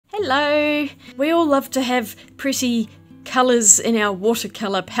Hello! We all love to have pretty colours in our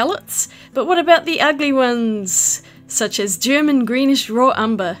watercolour palettes, but what about the ugly ones? Such as German Greenish Raw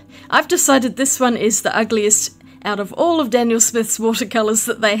Umber. I've decided this one is the ugliest out of all of Daniel Smith's watercolours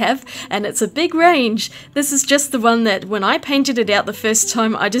that they have, and it's a big range. This is just the one that when I painted it out the first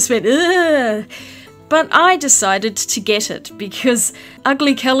time I just went, ugh! But I decided to get it because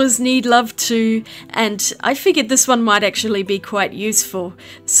ugly colours need love too, and I figured this one might actually be quite useful.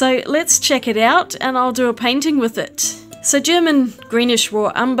 So let's check it out and I'll do a painting with it. So German Greenish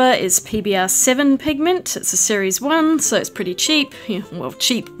Raw Umber is PBR 7 pigment. It's a series 1, so it's pretty cheap. Well,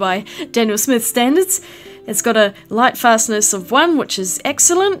 cheap by Daniel Smith standards. It's got a light fastness of 1, which is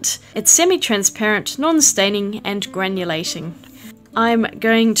excellent. It's semi-transparent, non-staining and granulating. I'm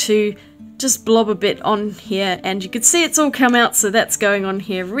going to just blob a bit on here, and you can see it's all come out, so that's going on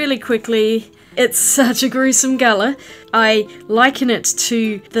here really quickly. It's such a gruesome colour. I liken it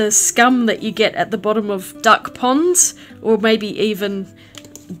to the scum that you get at the bottom of duck ponds, or maybe even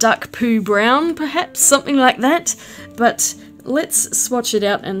duck poo brown, perhaps, something like that. But let's swatch it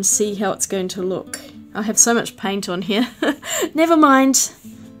out and see how it's going to look. I have so much paint on here. Never mind.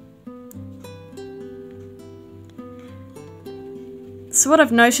 So what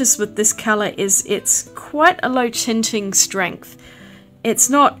I've noticed with this colour is it's quite a low tinting strength. It's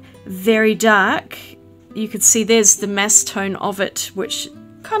not very dark. You can see there's the mass tone of it, which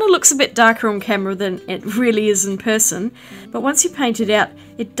kind of looks a bit darker on camera than it really is in person. But once you paint it out,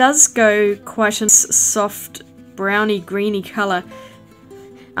 it does go quite a soft browny greeny colour.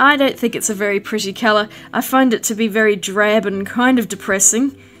 I don't think it's a very pretty colour. I find it to be very drab and kind of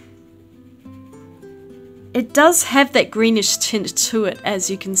depressing. It does have that greenish tint to it, as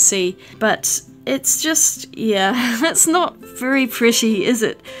you can see, but it's just, yeah, it's not very pretty, is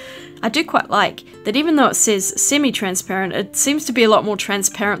it? I do quite like that even though it says semi-transparent, it seems to be a lot more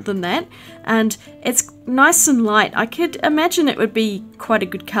transparent than that, and it's nice and light. I could imagine it would be quite a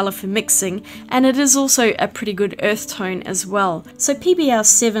good colour for mixing, and it is also a pretty good earth tone as well. So PBR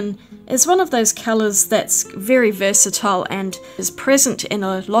 7 is one of those colours that's very versatile and is present in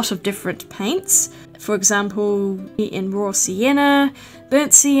a lot of different paints. For example, in raw sienna,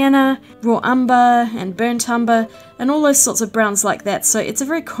 burnt sienna, raw umber and burnt umber, and all those sorts of browns like that. So it's a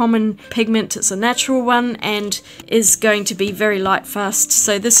very common pigment, it's a natural one, and is going to be very light fast.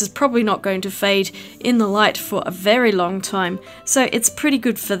 So this is probably not going to fade in the light for a very long time. So it's pretty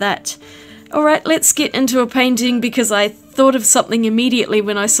good for that. Alright, let's get into a painting because I thought of something immediately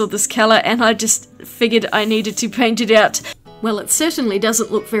when I saw this colour and I just figured I needed to paint it out. Well, it certainly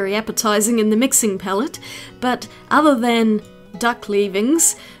doesn't look very appetizing in the mixing palette, but other than duck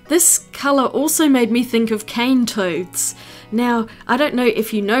leavings, this colour also made me think of cane toads. Now, I don't know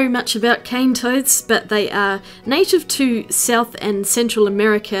if you know much about cane toads, but they are native to South and Central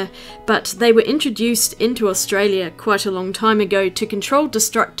America, but they were introduced into Australia quite a long time ago to control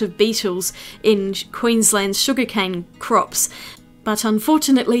destructive beetles in Queensland's sugarcane crops. But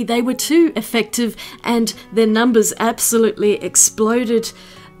unfortunately they were too effective and their numbers absolutely exploded.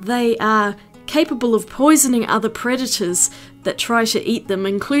 They are capable of poisoning other predators that try to eat them,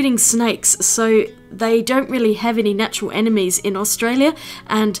 including snakes, so they don't really have any natural enemies in Australia,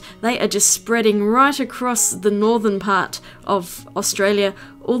 and they are just spreading right across the northern part of Australia,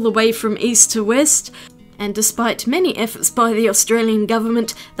 all the way from east to west. And despite many efforts by the Australian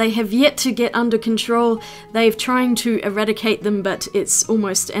government, they have yet to get under control. They've trying to eradicate them, but it's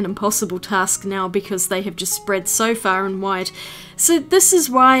almost an impossible task now because they have just spread so far and wide. So this is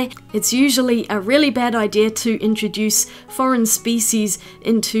why it's usually a really bad idea to introduce foreign species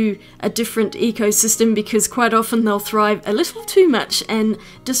into a different ecosystem, because quite often they'll thrive a little too much and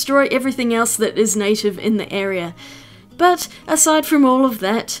destroy everything else that is native in the area. But aside from all of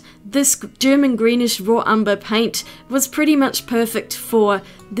that, this German Greenish Raw Umber paint was pretty much perfect for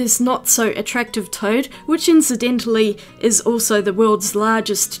this not so attractive toad, which incidentally is also the world's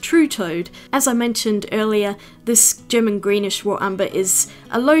largest true toad. As I mentioned earlier, this German Greenish Raw Umber is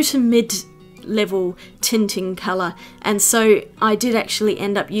a low to mid level tinting colour, and so I did actually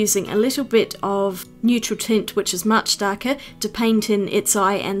end up using a little bit of neutral tint, which is much darker, to paint in its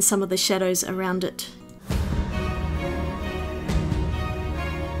eye and some of the shadows around it.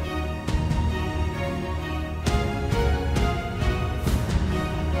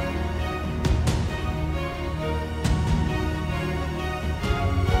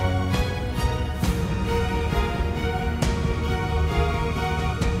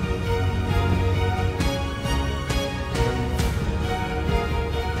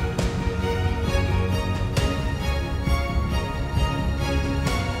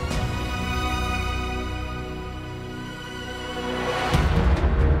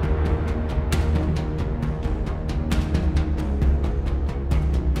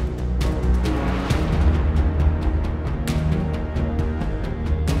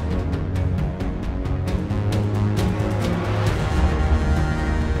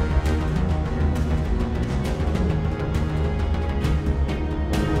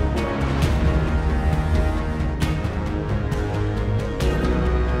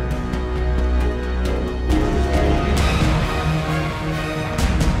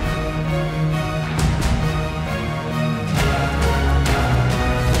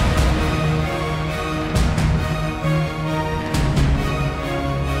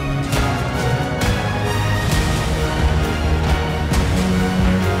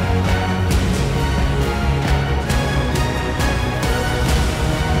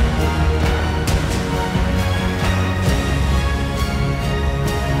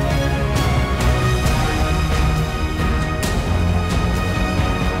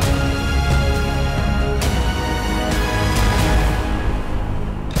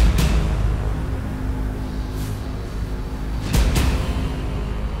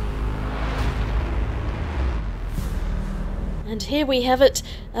 And here we have it,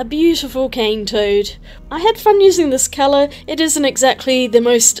 a beautiful cane toad. I had fun using this colour. It isn't exactly the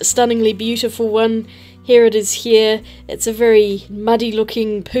most stunningly beautiful one. Here it is here. It's a very muddy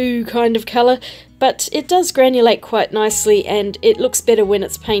looking poo kind of colour, but it does granulate quite nicely and it looks better when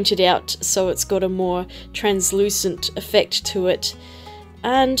it's painted out, so it's got a more translucent effect to it.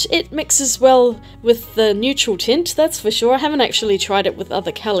 And it mixes well with the neutral tint, that's for sure. I haven't actually tried it with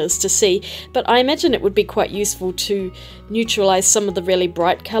other colours to see, but I imagine it would be quite useful to neutralise some of the really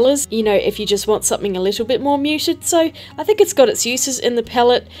bright colours, you know, if you just want something a little bit more muted. So I think it's got its uses in the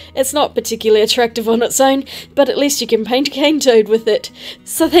palette. It's not particularly attractive on its own, but at least you can paint a cane toad with it.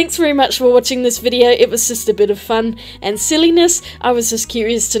 So thanks very much for watching this video. It was just a bit of fun and silliness. I was just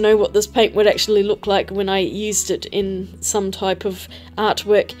curious to know what this paint would actually look like when I used it in some type of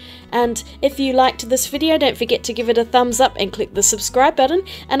artwork. And if you liked this video, don't forget to give it a thumbs up and click the subscribe button,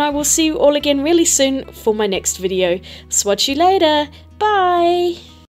 and I will see you all again really soon for my next video. Swatch you later, bye!